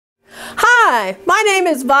Hi, my name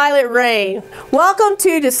is Violet Rain. Welcome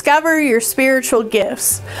to Discover Your Spiritual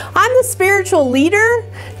Gifts. I'm the spiritual leader,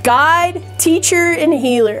 guide, teacher, and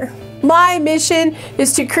healer. My mission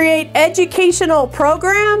is to create educational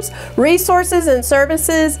programs, resources, and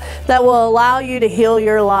services that will allow you to heal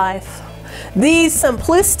your life. These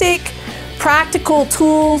simplistic, practical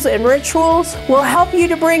tools and rituals will help you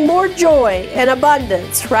to bring more joy and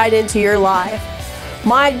abundance right into your life.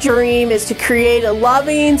 My dream is to create a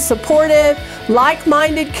loving, supportive,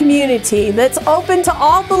 like-minded community that's open to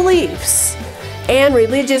all beliefs and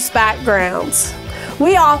religious backgrounds.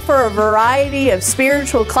 We offer a variety of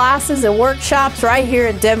spiritual classes and workshops right here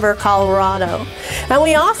in Denver, Colorado. And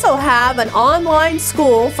we also have an online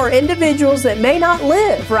school for individuals that may not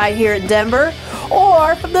live right here in Denver,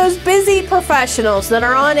 or for those busy professionals that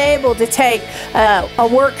are unable to take a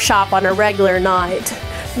workshop on a regular night.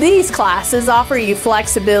 These classes offer you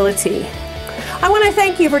flexibility. I want to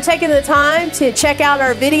thank you for taking the time to check out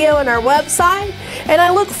our video on our website, and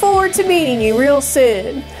I look forward to meeting you real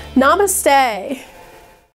soon. Namaste.